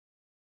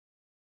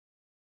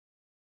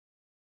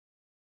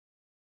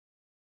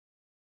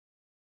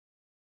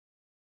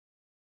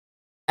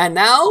And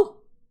now,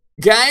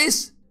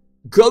 guys,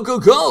 go, go,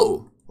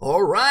 go.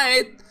 All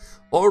right.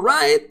 All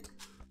right.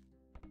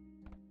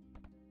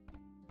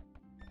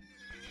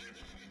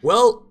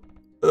 Well,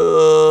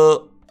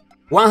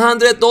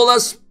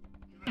 $100.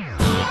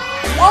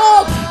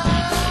 What?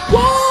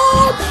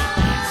 What?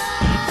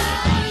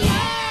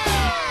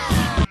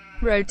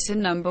 Road to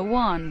number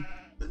 1.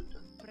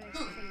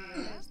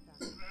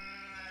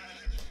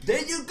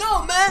 There you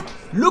go, man.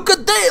 Look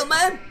at Dale,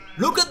 man.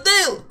 Look at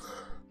Dale.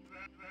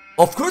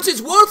 Of course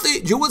it's worth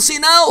it. You will see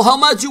now how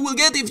much you will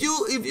get if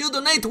you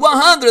donate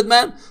 100,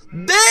 man.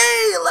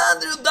 Dale,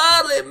 Andrew,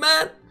 darling,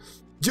 man.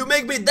 You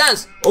make me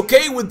dance.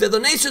 Okay, with the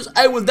donations,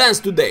 I will dance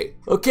today.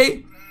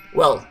 Okay?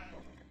 Well,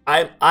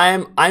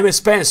 I'm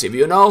expensive,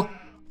 you know.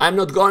 I'm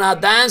not gonna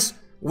dance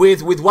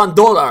with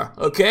 $1.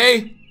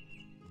 Okay?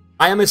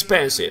 I am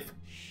expensive.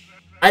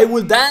 I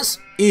will dance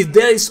if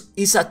there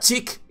is a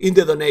chick in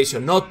the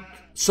donation. Not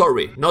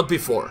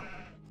before.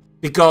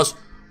 Because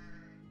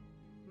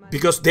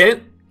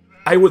then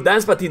I will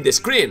dance, but in the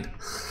screen.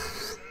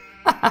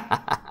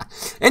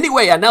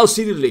 Anyway, and now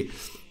seriously,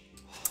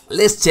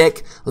 let's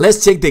check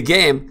the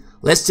game.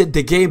 Let's check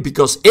the game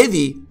because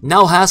Edie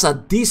now has a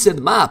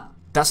decent map.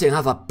 Doesn't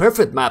have a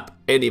perfect map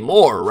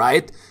anymore,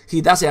 right? He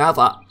doesn't have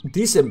a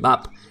decent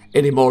map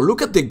anymore.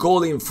 Look at the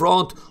goal in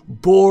front,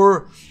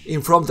 Boar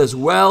in front as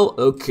well.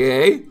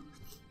 Okay.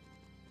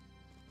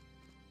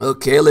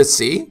 Okay, let's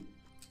see.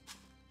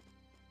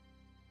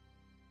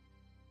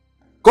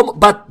 Come,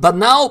 but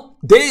now,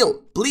 Dale,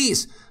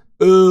 please,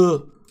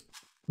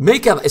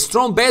 make a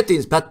strong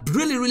bettings, but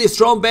really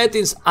strong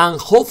bettings, and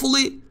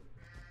hopefully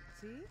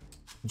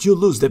you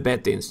lose the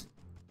bettings.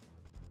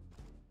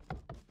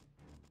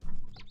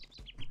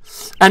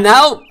 And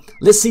now,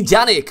 let's see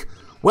Janik.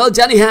 Well,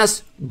 Janik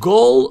has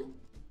goal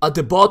at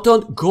the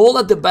bottom, goal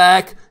at the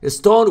back,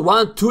 stone,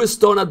 1, 2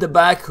 stone at the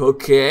back.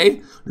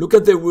 Okay, look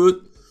at the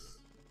wood.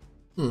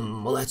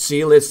 Let's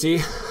see.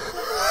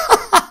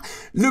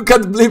 Look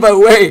at Bleep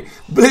Away.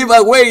 Bleep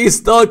Away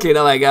is talking,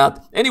 oh my god.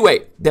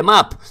 Anyway, the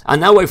map, and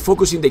now I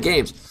focus in the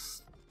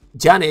games.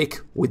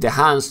 Janik, with the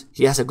hands,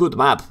 he has a good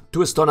map.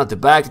 2 stone at the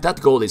back,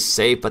 that goal is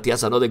safe, but he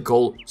has another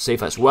goal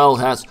safe as well.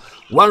 Has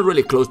 1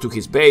 really close to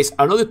his base,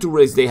 another 2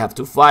 races they have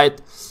to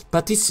fight.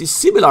 But it's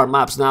similar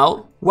maps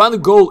now. 1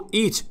 goal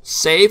each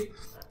safe,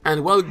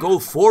 and 1 goal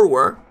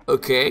forward.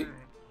 Okay.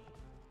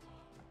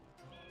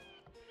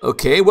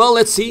 Okay, well,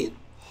 let's see.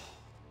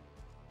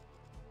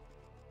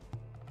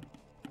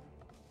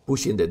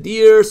 Pushing the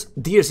deers.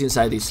 Deers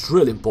inside is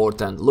really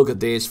important. Look at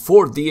this.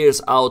 4 deers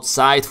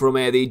outside from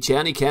Edie.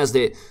 Janik has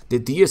the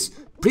deers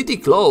pretty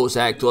close,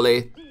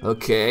 actually.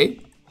 Okay.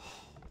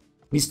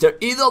 Mr.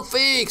 Idol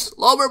Fix.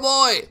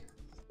 Loverboy.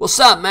 What's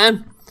up,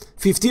 man?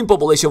 15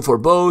 population for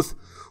both.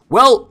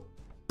 Well,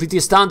 pretty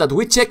standard.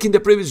 We checked in the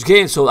previous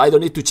game, so I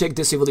don't need to check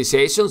the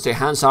civilizations. The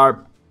hands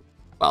are,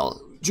 well,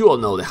 you all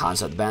know the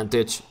hands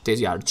advantage.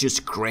 They are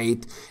just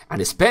great.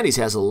 And Spanish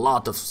has a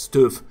lot of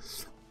stuff.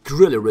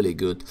 Really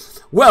good.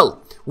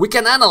 Well, we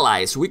can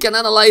analyze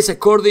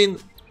according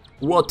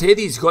what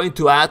Edie is going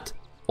to add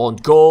on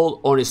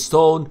gold, on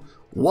stone,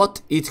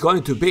 what it's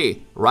going to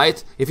be,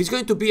 right? If it's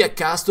going to be a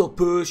castle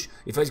push,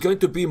 if it's going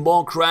to be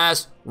monk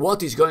crash,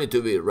 what is going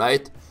to be,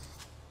 right?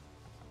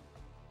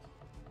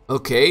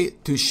 Okay,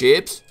 2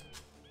 ships.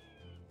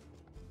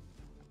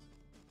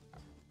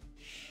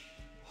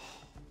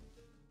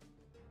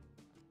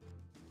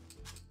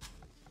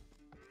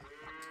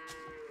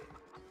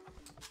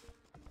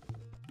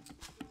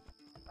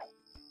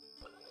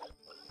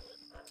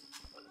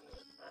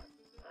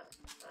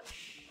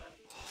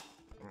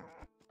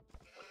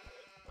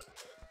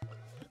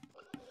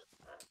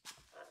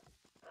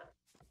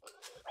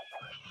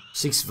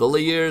 Six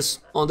villagers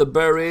on the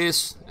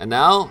berries, and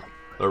now,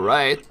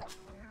 alright,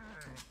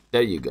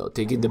 there you go,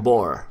 taking the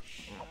boar.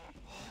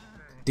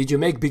 Did you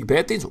make big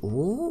bettings?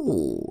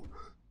 Ooh,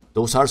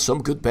 those are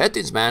some good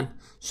bettings, man.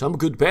 Some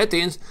good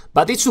bettings,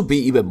 but it should be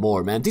even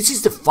more, man. This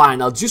is the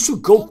final, you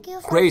should go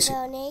crazy.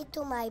 Donate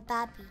to my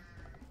papi.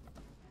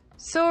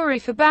 Sorry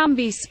for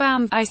Bambi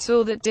spam, I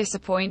saw that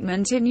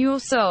disappointment in your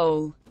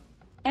soul.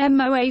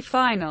 MOA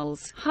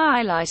Finals,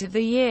 highlight of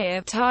the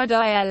year,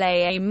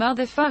 TARDILAA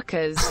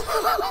motherfuckers.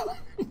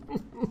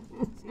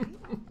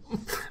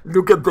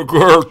 Look at the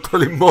girl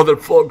telling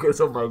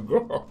motherfuckers, oh my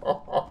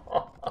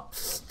god.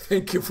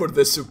 Thank you for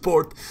the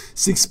support.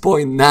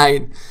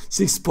 6.9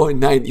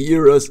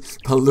 euros.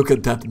 But look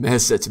at that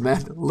message,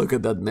 man. Look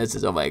at that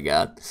message, oh my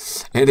god.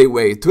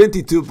 Anyway,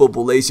 22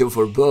 population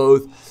for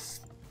both.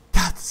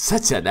 That's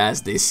such an ass,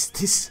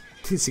 this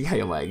guy,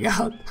 oh my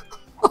god.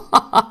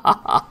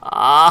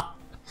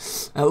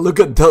 And look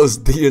at those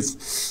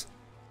deers.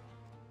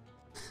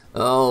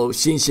 Oh,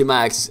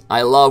 Shinshimax,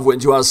 I love when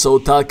you are so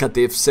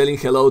talkative, saying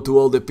hello to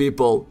all the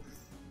people.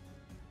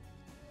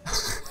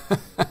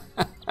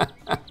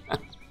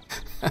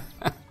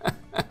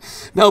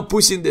 Now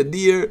pushing the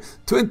deer,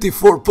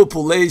 24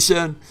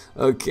 population.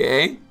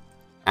 Okay.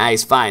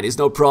 It's fine, it's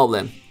no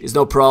problem. It's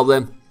no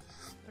problem.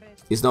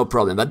 It's no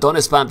problem. But don't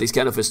spam this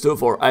kind of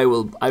stuff or I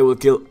will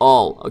kill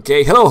all.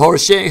 Okay. Hello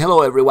Horsey,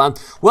 hello everyone.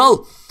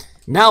 Well,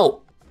 Now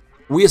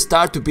we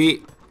start to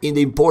be in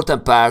the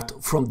important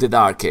part from the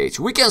Dark Age.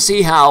 We can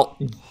see how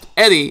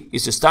Edie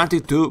is starting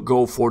to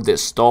go for the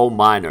stone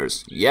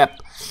miners. Yep.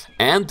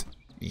 And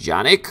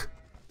Janik,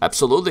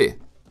 absolutely.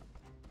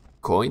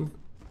 Coin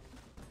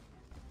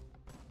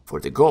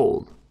for the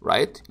gold,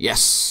 right?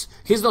 Yes.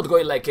 He's not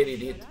going like Edie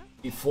did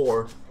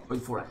before,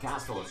 going for a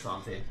castle or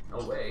something.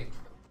 No way.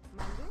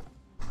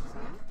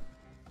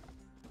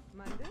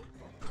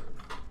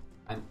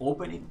 I'm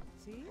opening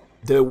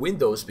the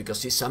windows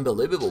because it's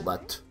unbelievable,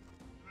 but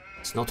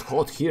it's not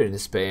hot here in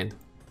Spain.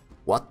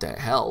 What the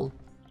hell?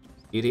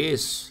 It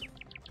is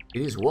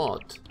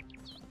what?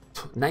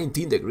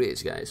 19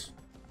 degrees, guys.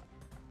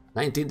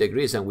 19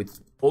 degrees, and with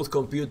both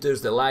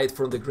computers, the light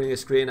from the green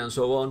screen and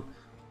so on,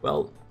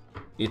 well,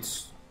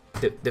 it's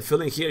the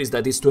feeling here is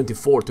that it's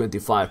 24,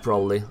 25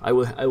 probably. I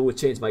will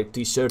change my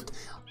t-shirt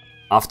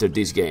after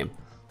this game.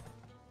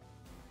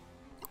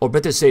 Or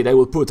better said, I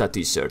will put a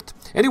t-shirt.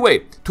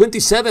 Anyway,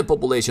 27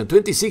 population,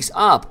 26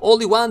 up,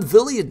 only one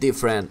village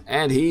different,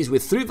 and he's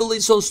with 3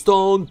 villages on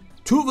stone,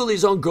 2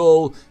 villages on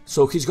gold,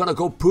 so he's gonna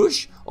go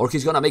push, or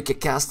he's gonna make a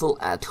castle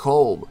at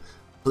home.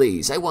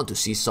 Please, I want to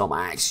see some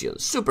action,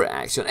 super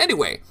action.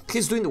 Anyway,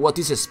 he's doing what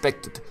is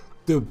expected.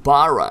 The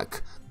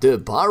barrack,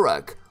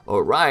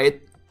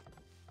 alright.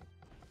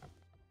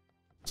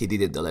 He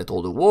didn't delete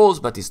all the walls,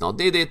 but it's not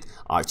did it.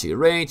 Archery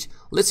range.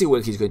 Let's see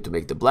where he's going to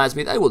make the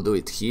blacksmith. I will do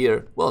it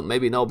here. Well,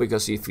 maybe no,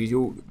 because if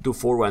you do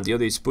forward and the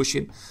other is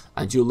pushing,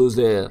 and you lose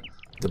the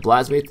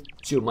blacksmith,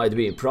 you might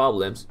be in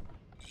problems.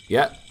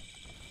 Yeah.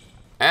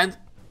 And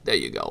there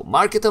you go.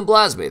 Market and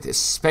blacksmith.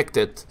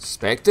 Expected.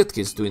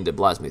 He's doing the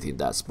blacksmith in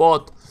that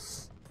spot.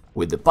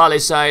 With the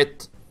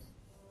palisade.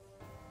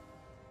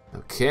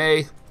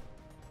 Okay.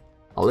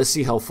 Now let's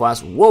see how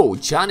fast. Whoa,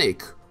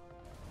 Janik.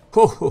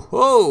 Ho ho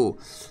ho.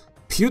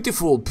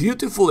 Beautiful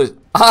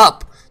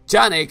up.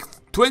 Janik,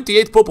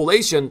 28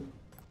 population,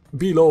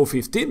 below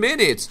 15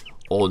 minutes.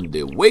 On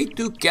the way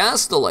to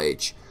Castle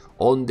Age.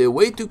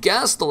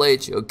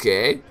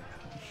 Okay.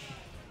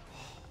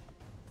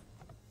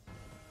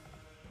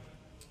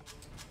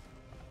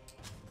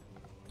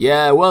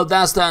 Yeah, well,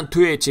 that's done.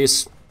 Twitch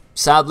is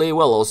sadly,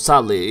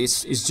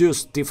 it's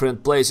just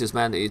different places,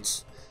 man.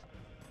 It's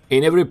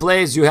in every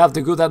place you have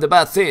the good and the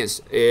bad things.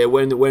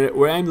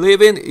 Where I'm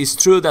living, it's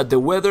true that the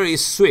weather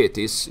is sweet.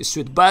 It's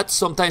sweet, but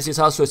sometimes it's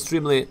also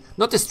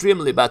not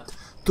extremely, but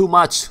too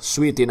much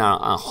sweet and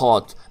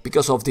hot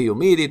because of the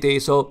humidity.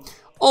 So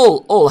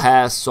all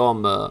has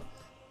some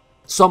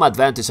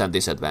advantage and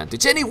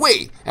disadvantage.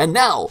 Anyway, and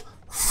now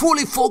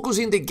fully focus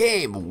in the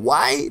game.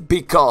 Why?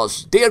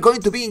 Because they are going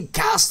to be in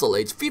Castle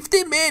Age.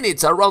 15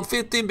 minutes, around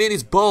 15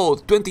 minutes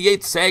both,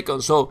 28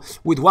 seconds, so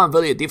with one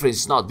value difference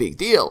it's not big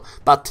deal.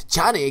 But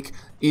Janik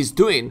is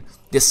doing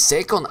the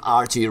second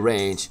archery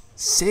range.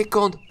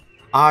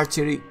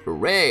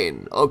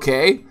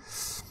 Okay.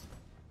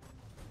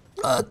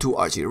 2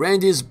 archery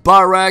ranges,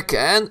 barrack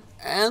and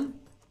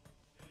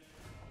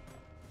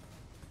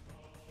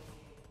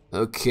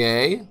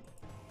okay.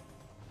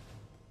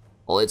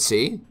 Well, let's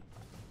see.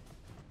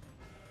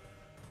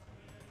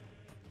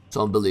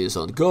 Some beliefs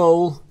on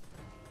goal.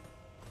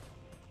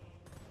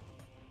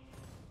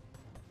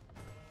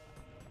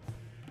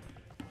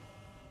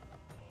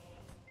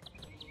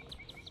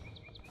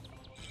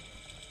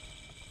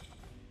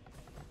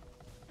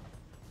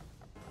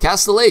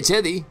 Castle Age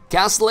Edie.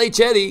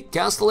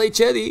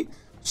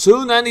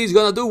 Soon, and he's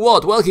gonna do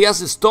what? Well, he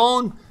has a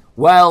stone.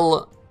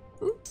 Well,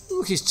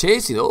 he's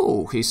chasing.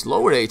 Oh, he's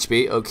lower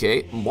HP.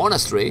 Okay,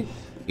 monastery.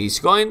 He's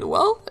going,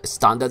 well,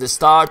 standard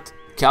start.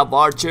 Cap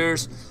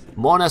archers.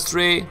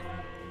 Monastery,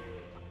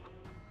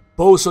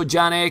 Bozo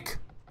Janik,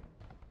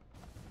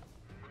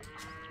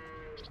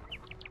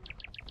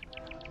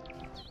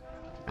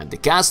 and the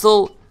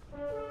castle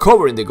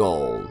covering the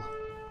goal.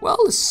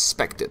 Well,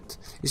 expected.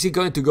 Is he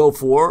going to go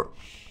for?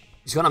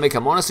 He's gonna make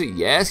a monastery.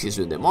 Yes, he's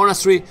doing the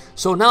monastery.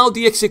 So now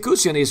the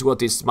execution is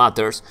what is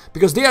matters,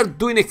 because they are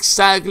doing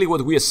exactly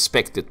what we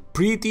expected.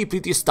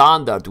 Pretty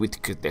standard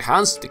with the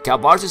Hans, the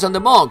Cap archers, and the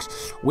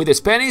monks. With the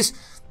Spanish,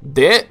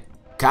 the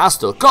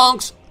Castle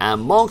Conks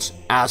and monks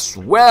as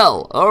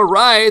well.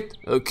 Alright,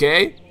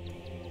 okay.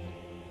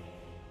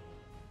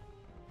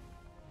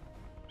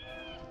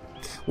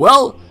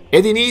 Well,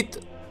 Edie need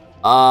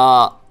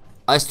a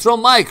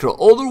strong micro,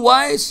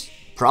 otherwise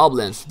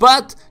problems.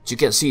 But you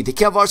can see the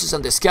Cav archers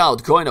and the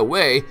scout going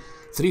away.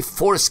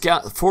 4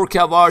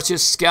 Cav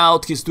archers,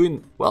 scout. He's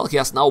doing, well, he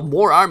has now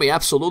more army,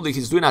 absolutely.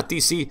 He's doing a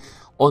TC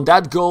on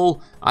that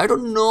goal. I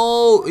don't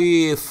know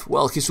if,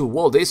 well, he should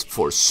wall this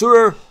for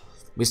sure.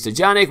 Mr.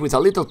 Janik with a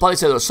little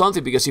palisade or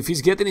something, because if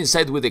he's getting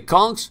inside with the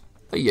conks,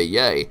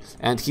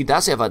 and he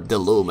does have a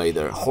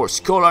Delumator horse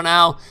collar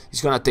now.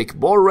 He's gonna take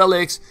more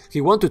relics.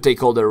 He wants to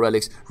take all the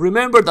relics.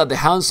 Remember that the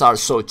hands are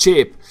so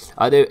cheap.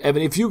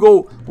 Even if you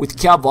go with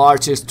Cav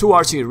archers, 2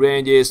 archery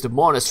ranges, the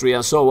monastery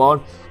and so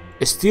on,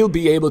 still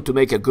be able to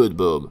make a good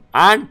boom.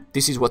 And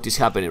this is what is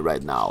happening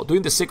right now.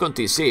 Doing the second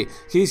TC,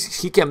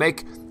 he can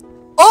make...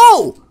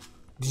 Oh!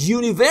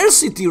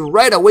 University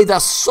right away.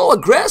 That's so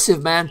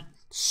aggressive, man.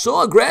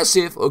 So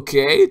aggressive.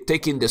 Okay,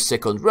 taking the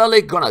second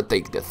relic. Gonna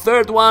take the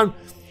third one.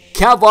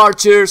 Cav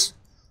archers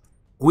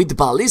with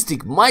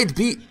ballistic might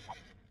be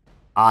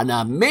an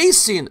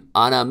amazing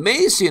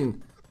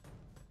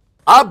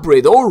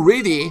upgrade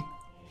already.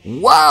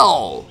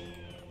 Wow.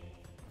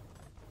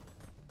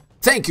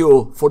 Thank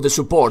you for the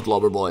support,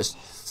 lover boys.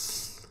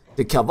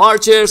 The Cav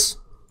archers.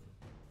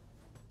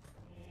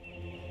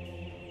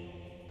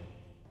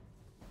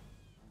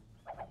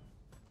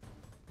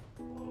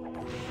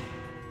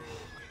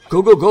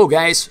 Go, go, go,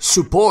 guys.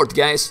 Support,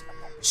 guys.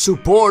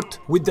 Support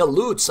with the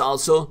loots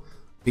also.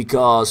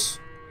 Because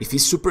if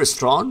he's super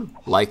strong,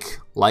 like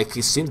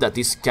it seems that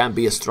this can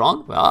be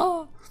strong,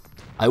 well,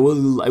 I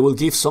will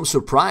give some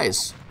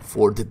surprise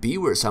for the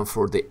viewers and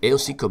for the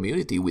AOC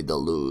community with the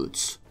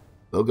loots.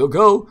 Go, go,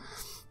 go.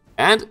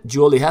 And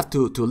you only have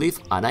to leave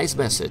a nice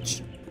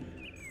message.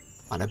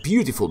 And a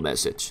beautiful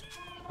message.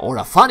 Or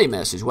a funny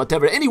message,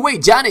 whatever. Anyway,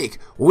 Janik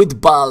with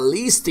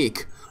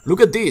ballistic. Look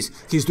at this.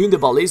 He's doing the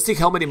ballistic.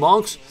 How many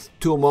monks?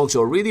 2 monks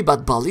already.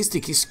 But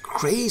ballistic is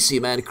crazy,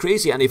 man.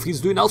 Crazy. And if he's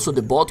doing also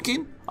the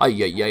bodkin.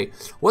 Ay, ay, ay.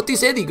 What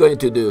is Edie going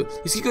to do?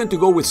 Is he going to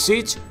go with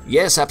siege?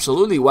 Yes,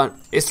 absolutely. One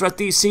extra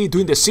TC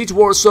doing the siege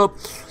workshop.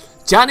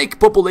 Janik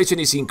population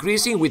is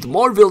increasing with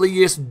more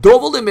villages.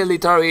 Double the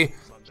military.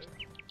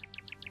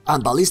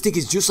 And ballistic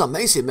is just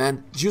amazing,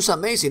 man. Just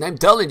amazing. I'm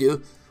telling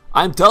you.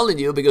 I'm telling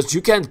you. Because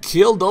you can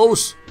kill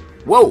those.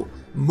 Whoa.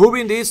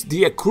 Moving this,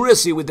 the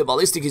accuracy with the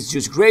ballistic is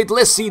just great.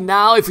 Let's see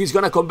now if he's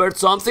gonna convert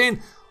something.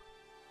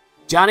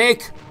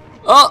 Janik.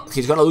 Oh,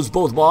 he's gonna lose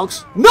both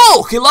monks.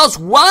 No, he lost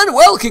one.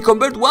 Well, he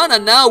converted one,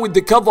 and now with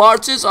the Cav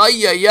archers, ay,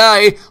 ay,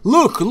 ay.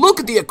 Look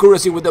at the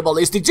accuracy with the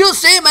ballistic. You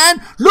see,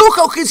 man? Look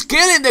how he's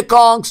killing the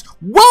conks.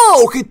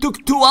 Whoa, he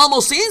took 2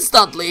 almost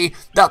instantly.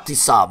 That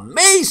is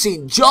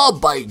amazing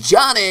job by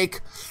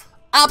Janik.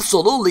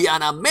 Absolutely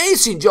an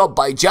amazing job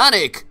by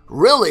Janik.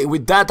 Really,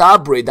 with that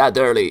upgrade that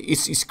early.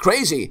 It's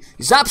crazy.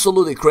 It's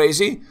absolutely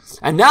crazy.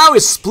 And now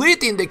he's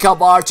splitting the Cav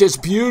archers.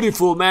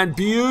 Beautiful, man.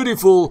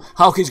 Beautiful.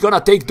 How he's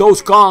gonna take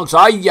those conks.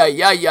 Ay,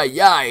 ay, ay,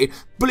 ay, ay.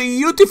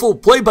 Beautiful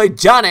play by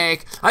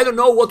Janik. I don't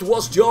know what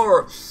was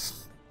your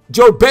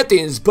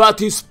bettings,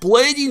 but he's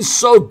playing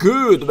so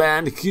good,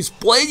 man. He's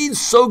playing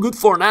so good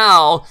for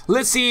now.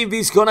 Let's see if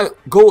he's gonna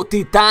go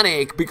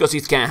Titanic, because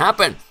it can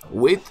happen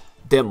with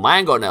the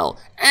mangonel.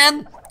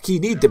 And he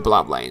needs the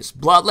bloodlines.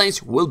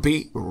 Bloodlines will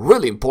be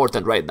really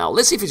important right now.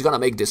 Let's see if he's gonna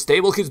make the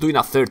stable. He's doing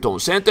a 3rd tone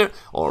center.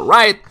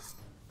 Alright.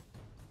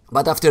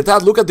 But after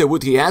that, look at the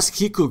wood he has.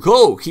 He could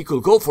go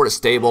for a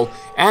stable.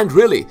 And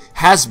really,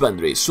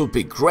 husbandry should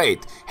be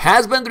great.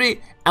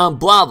 Husbandry and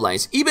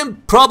bloodlines.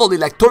 Even probably,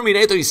 like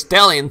Terminator is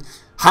telling,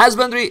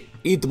 husbandry,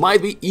 it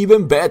might be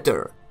even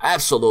better.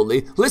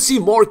 Absolutely. Let's see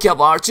more Cav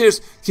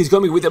archers. He's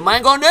coming with the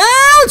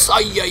mangonels.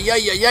 Ay, ay,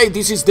 ay, ay, ay.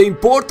 This is the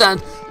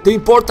important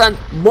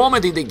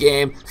moment in the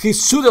game. He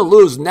shouldn't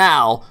lose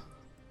now.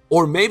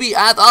 Or maybe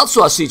add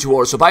also a siege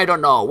workshop. I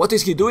don't know. What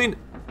is he doing?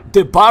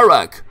 The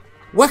barrack.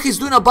 Why he's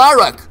doing a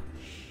barrack?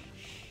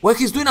 Why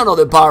he's doing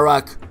another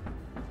barrack?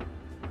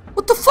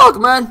 What the fuck,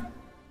 man?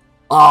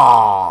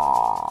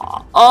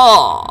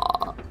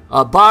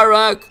 A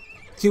barrack.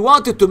 He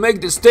wanted to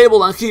make the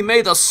stable and he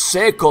made a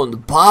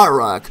 2nd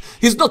barrack.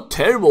 He's not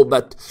terrible,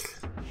 but,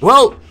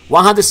 well,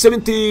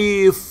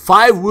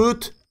 175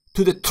 wood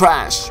to the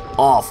trash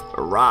of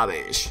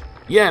rubbish.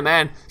 Yeah,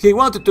 man, he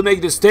wanted to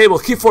make the stable.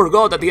 He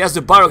forgot that he has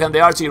the barrack and the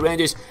archery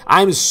ranges.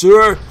 I'm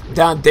sure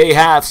that they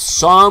have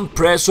some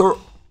pressure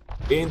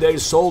in their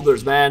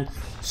shoulders, man.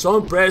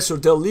 Some pressure,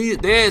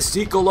 the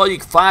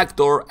psychological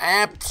factor,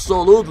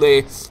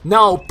 absolutely.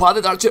 Now,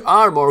 padded archer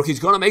armor,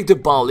 he's gonna make the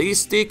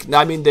ballistic,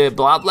 I mean the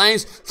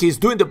bloodlines. He's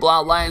doing the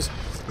bloodlines,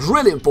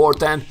 really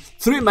important.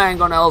 3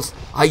 mangonels,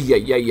 ay,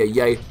 ay, ay,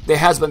 ay, ay. The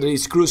husbandry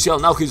is crucial.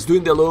 Now he's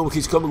doing the loom,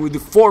 he's coming with the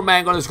 4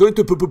 mangonels, going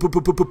to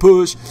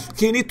push.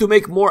 He need to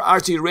make more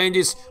archery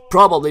ranges,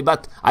 probably,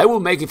 but I will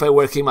make, if I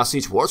were him, a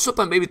siege workshop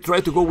and maybe try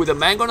to go with a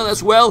mangonel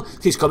as well.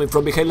 He's coming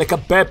from behind like a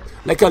pep,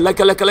 like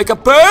a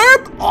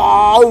pep.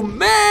 Oh,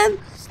 man!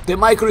 The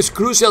micro is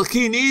crucial.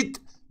 He need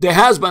the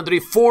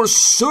husbandry, for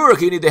sure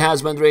he need the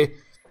husbandry.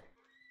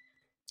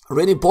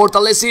 Really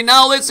important. Let's see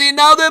now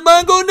the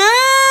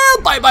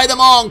mangonel. Bye-bye the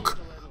monk.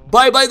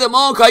 Bye-bye the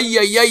monk. Ay,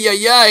 ay, ay,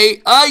 ay,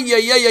 ay. Ay,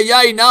 ay, ay, ay,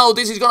 ay. Now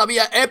this is gonna be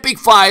an epic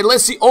fight.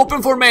 Let's see.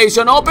 Open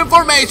formation.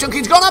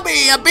 He's gonna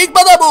be a big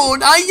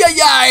badaboon. Ay, ay,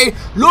 ay.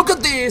 Look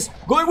at this.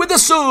 Going with the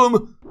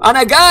zoom. And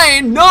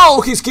again,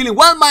 no, he's killing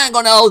 1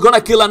 mangonel,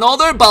 gonna kill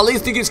another.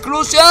 Ballistic is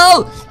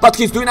crucial, but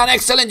he's doing an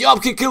excellent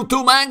job. He killed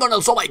 2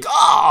 mangonels. Oh my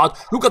god,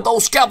 look at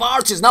those Cav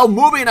archers now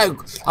moving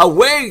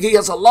away. He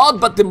has a lot,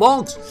 but the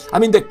monks, I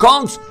mean the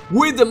conks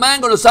with the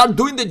mangonels are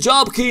doing the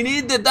job. He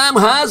needs the damn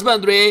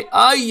husbandry.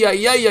 Ay,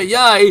 ay, ay, ay,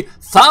 ay.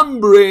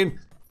 Thundering.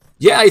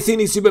 Yeah, I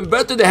think it's even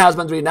better the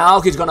husbandry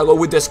now. He's gonna go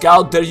with the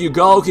scout. There you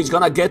go. He's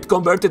gonna get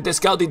converted the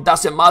scout. It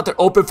doesn't matter.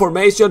 Open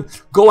formation.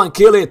 Go and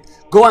kill it.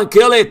 Go and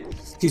kill it.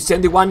 He's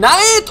sending one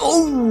knight.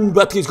 Oh,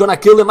 but he's gonna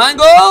kill the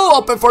mango.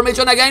 Open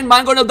formation again.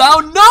 Mango now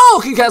down. No,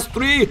 he has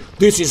 3.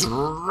 This is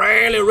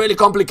really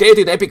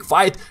complicated. Epic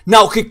fight.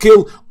 Now he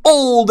killed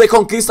all the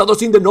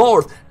conquistadors in the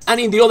north. And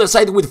in the other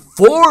side with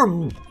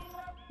 4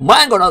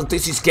 mango. Now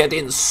this is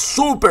getting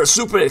super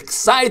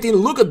exciting.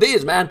 Look at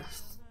this, man.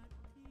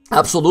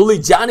 Absolutely,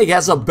 Janik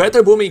has a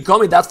better booming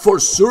coming, that's for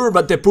sure,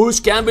 but the push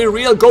can be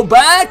real. Go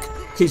back!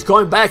 He's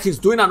going back, he's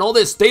doing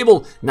another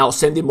stable. Now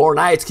sending more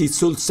knights, he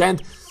should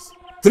send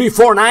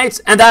 3-4 knights,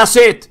 and that's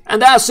it!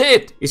 And that's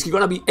it! Is he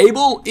gonna be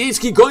able? Is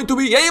he going to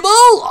be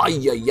able?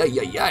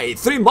 Ay.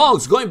 3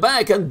 monks going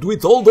back, and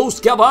with all those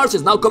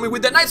cavarches now coming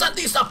with the knights, and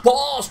this a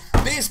pause!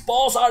 These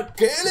paws are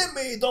killing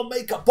me! Don't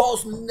make a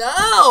pause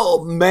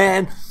now,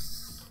 man!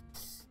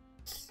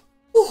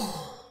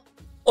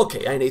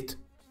 Okay, I need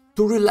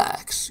to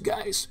relax,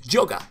 guys.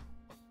 Yoga.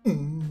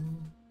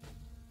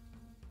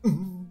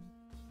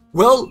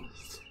 Well,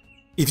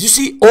 if you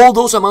see all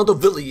those amount of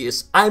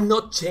villages, I'm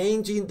not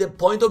changing the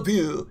point of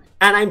view,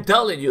 and I'm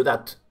telling you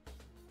that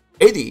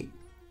Edie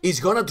is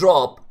gonna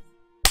drop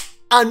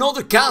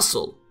another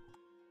castle.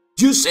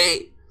 You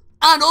see?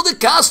 Another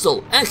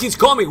castle, and he's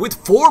coming with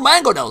 4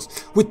 mangonels,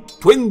 with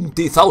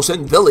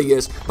 20,000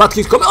 villagers, but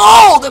he's coming.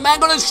 Oh, the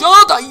mangonel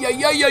shot!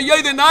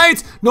 Ay, the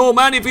knights! No,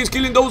 man, if he's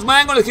killing those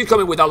mangonels, he's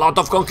coming with a lot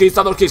of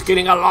conquistadors, he's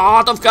killing a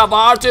lot of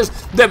cavarches.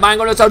 The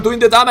mangonels are doing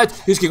the damage.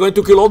 Is he going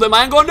to kill all the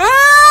mangonels?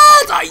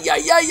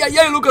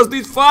 Ay, look at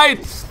this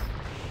fight!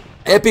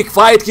 Epic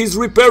fight, he's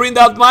repairing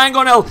that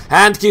mangonel,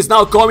 and he's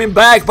now coming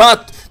back,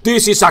 but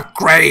this is a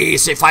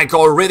crazy fight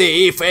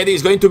already. If Edie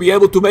is going to be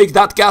able to make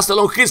that castle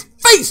on his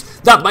face,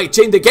 that might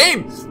change the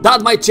game.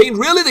 That might change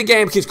really the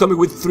game. He's coming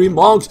with 3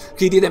 monks.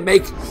 He didn't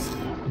make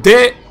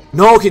the...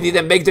 No, he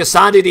didn't make the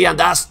sanity, and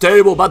that's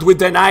terrible. But with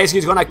the knights,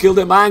 he's gonna kill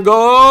the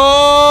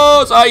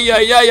mangoes.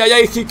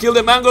 Ay. He killed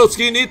the mangoes.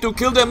 He need to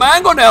kill the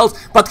mangonels.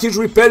 But he's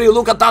repairing.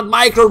 Look at that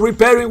micro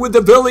repairing with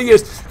the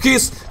villagers. He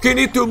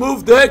need to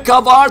move the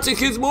cavarches.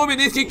 He's moving.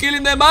 Is he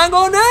killing the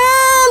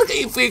mangonel?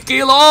 If he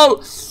kill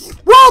all...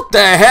 What the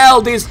hell,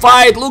 this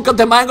fight? Look at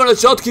the mangonel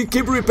shot. He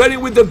keep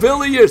repairing with the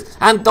villagers,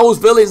 and those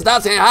villagers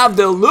doesn't have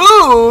the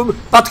loom,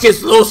 but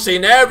he's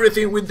losing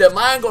everything with the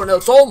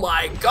mangonels. Oh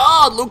my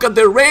god, look at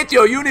the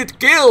ratio unit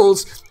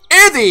kills.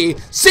 Edie,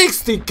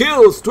 60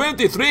 kills,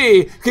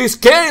 23. He's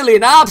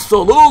killing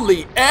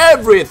absolutely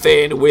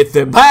everything with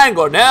the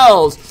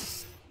mangonels.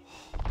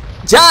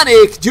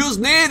 Janik just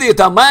needed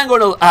a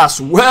mangonel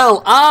as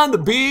well.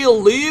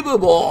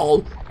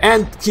 Unbelievable.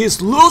 And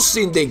he's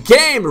losing the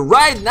game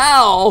right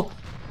now.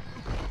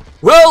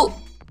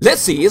 Well,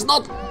 let's see. It's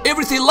not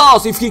everything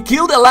lost. If he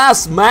killed the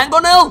last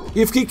mangonel,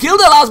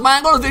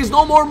 there's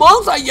no more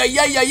monks.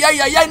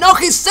 Ay. No,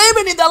 he's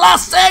saving in the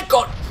last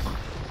second.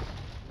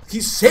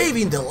 He's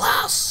saving the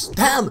last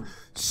damn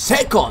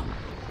second.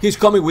 He's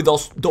coming with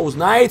those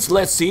knights.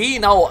 Let's see.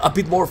 Now a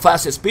bit more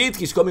fast speed.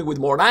 He's coming with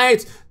more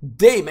knights.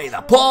 They made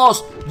a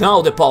pause.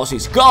 Now the pause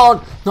is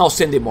gone. Now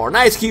sending more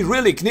knights. He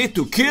really needs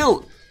to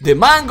kill the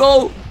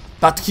mango,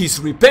 but he's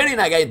repairing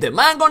again the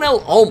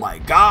mangonel. Oh my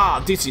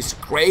god, this is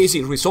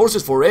crazy.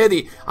 Resources for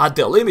Edie at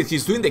the limit.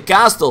 He's doing the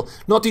castle,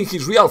 not in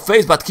his real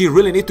face, but he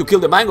really needs to kill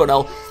the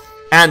mangonel.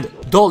 And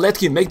don't let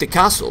him make the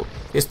castle.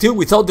 Still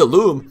without the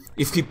loom.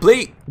 If he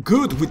play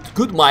good with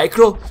good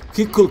micro,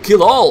 he could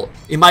kill all,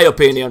 in my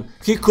opinion.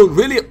 He could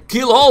really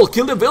kill all,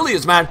 kill the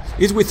village, man.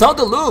 It's without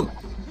the loom.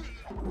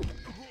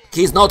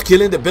 He's not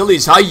killing the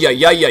village.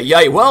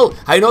 Ay. Well,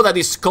 I know that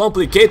it's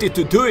complicated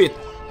to do it,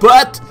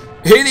 but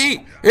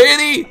Edie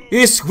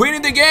is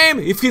winning the game.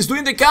 If he's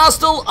doing the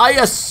castle, I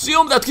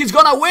assume that he's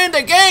gonna win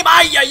the game.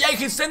 Ay,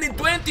 he's sending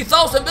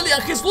 20,000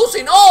 billion. He's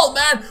losing all,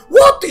 man.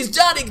 What is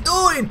Janik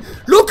doing?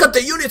 Look at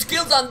the unit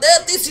skills on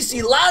that. This is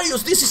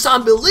hilarious. This is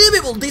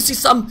unbelievable. This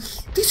is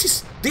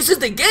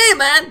the game,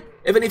 man.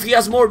 Even if he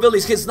has more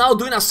villages, he's now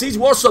doing a siege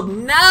workshop.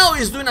 Now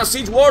he's doing a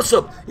siege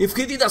workshop. If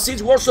he did a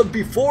siege workshop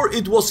before,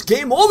 it was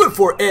game over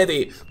for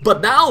Edie.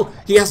 But now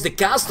he has the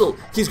castle.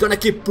 He's gonna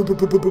keep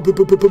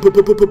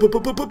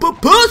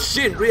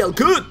pushing real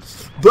good.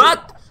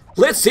 But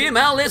let's see,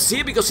 man. Let's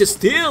see, because he's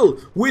still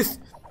with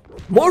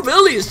more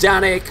villages,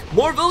 Janik.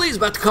 More villages,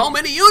 but how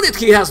many units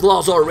he has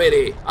lost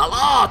already? A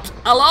lot.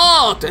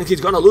 And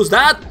he's gonna lose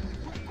that.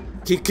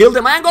 He killed the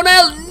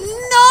mangonel.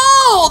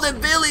 No, the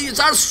villagers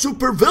are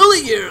super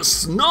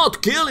villagers,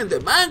 not killing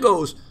the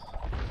mangoes.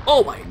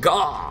 Oh my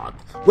god.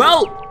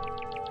 Well,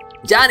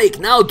 Janik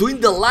now doing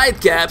the light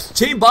caps,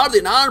 chain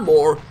barding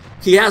armor.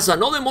 He has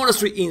another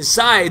monastery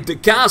inside the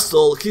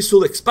castle. He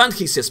should expand.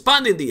 He's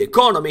expanding the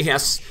economy. He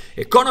has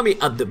economy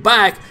at the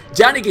back.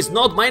 Janik is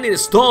not mining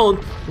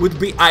stone. Would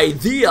be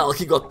ideal.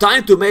 He got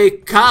time to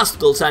make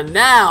castles, and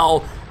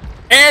now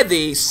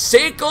Edie's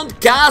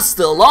second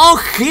castle on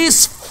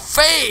his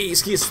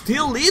face. He's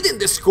still leading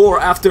the score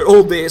after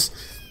all this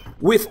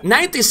with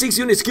 96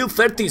 units killed,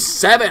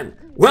 37.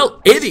 Well,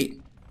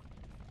 Edie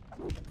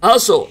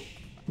also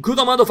good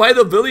amount of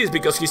idle villages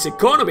because his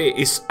economy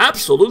is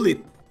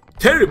absolutely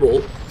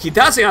terrible. He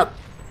doesn't have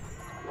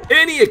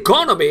any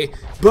economy,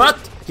 but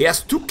He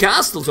has 2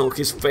 castles on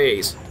his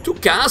face. 2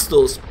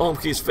 castles on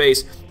his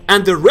face.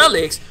 And the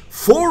relics,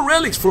 4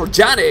 relics for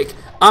Janik,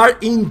 are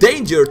in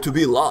danger to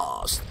be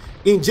lost.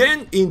 In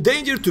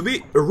danger to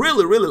be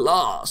really, really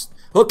lost.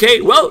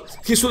 Okay, well,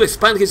 he should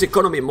expand his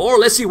economy more.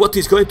 Let's see what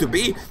he's going to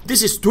be.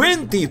 This is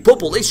 20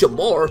 population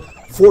more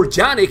for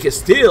Janik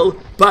still.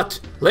 But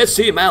let's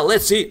see, man,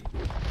 let's see.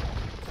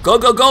 Go,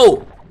 go,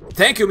 go.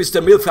 Thank you,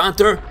 Mr. Milf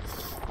Hunter.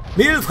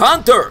 Milf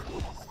Hunter.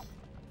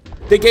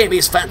 The game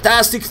is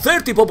fantastic.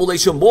 30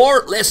 population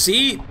more. Let's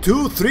see.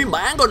 2, 3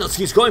 mangonels.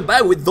 He's going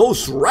back with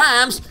those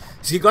rams.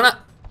 Is he gonna...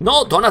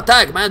 No, don't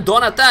attack, man.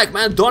 Don't attack,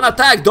 man. Don't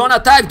attack. Don't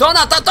attack. Don't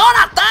attack.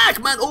 Don't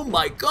attack, man. Oh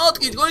my god.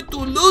 He's going to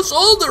lose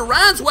all the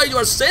rams while you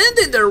are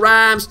sending the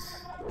rams.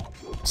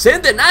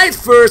 Send the knight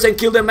first and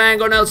kill the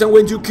mangonels. And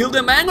when you kill the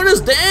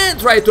mangonels, then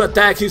try to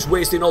attack. He's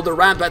wasting all the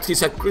rams. But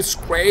he's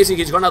crazy.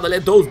 He's gonna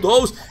let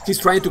those. He's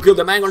trying to kill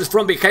the mangonels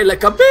from behind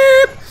like a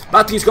beep.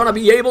 But he's gonna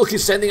be able.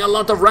 He's sending a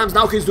lot of rams.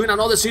 Now he's doing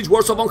another siege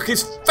workshop on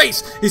his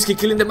face. Is he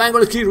killing the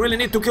mangonels? He really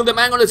need to kill the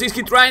mangonels. Is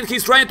he trying?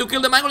 He's trying to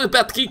kill the mangonels,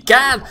 but he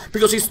can't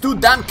because he's 2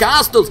 damn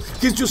castles.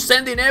 He's just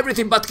sending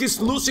everything, but he's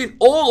losing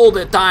all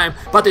the time.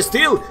 But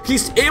still,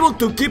 he's able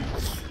to keep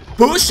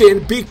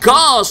pushing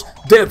because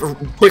the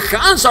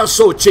hands are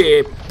so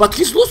cheap. But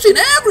he's losing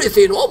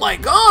everything. Oh my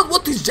god,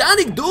 what is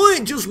Janik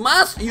doing? Just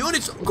mass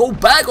units go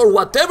back or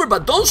whatever,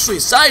 but don't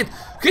suicide.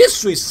 He's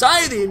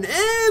suiciding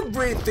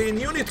everything.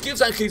 Unit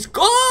kills and he's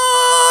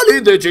gone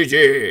in the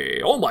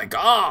GG. Oh my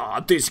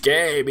god, this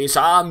game is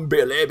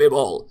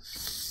unbelievable.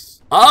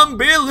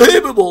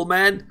 Unbelievable,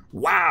 man.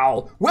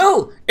 Wow.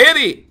 Well,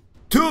 Edie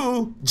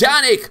 2,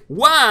 Janik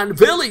 1,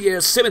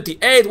 villagers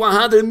 78,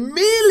 100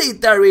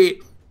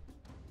 military,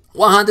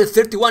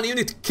 131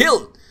 unit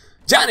killed.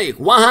 Janik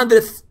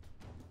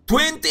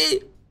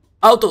 120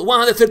 out of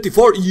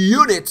 134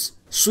 units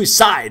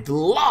suicide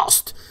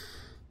lost.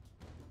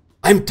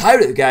 I'm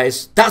tired,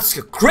 guys. That's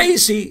a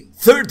crazy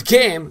third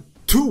game.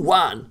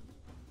 2-1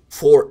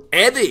 for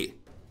Edie.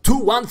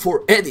 2-1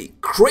 for Edie.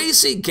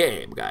 Crazy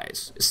game,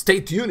 guys.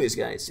 Stay tuned,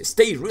 guys.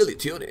 Stay really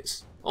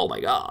tuned. Oh my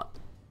god.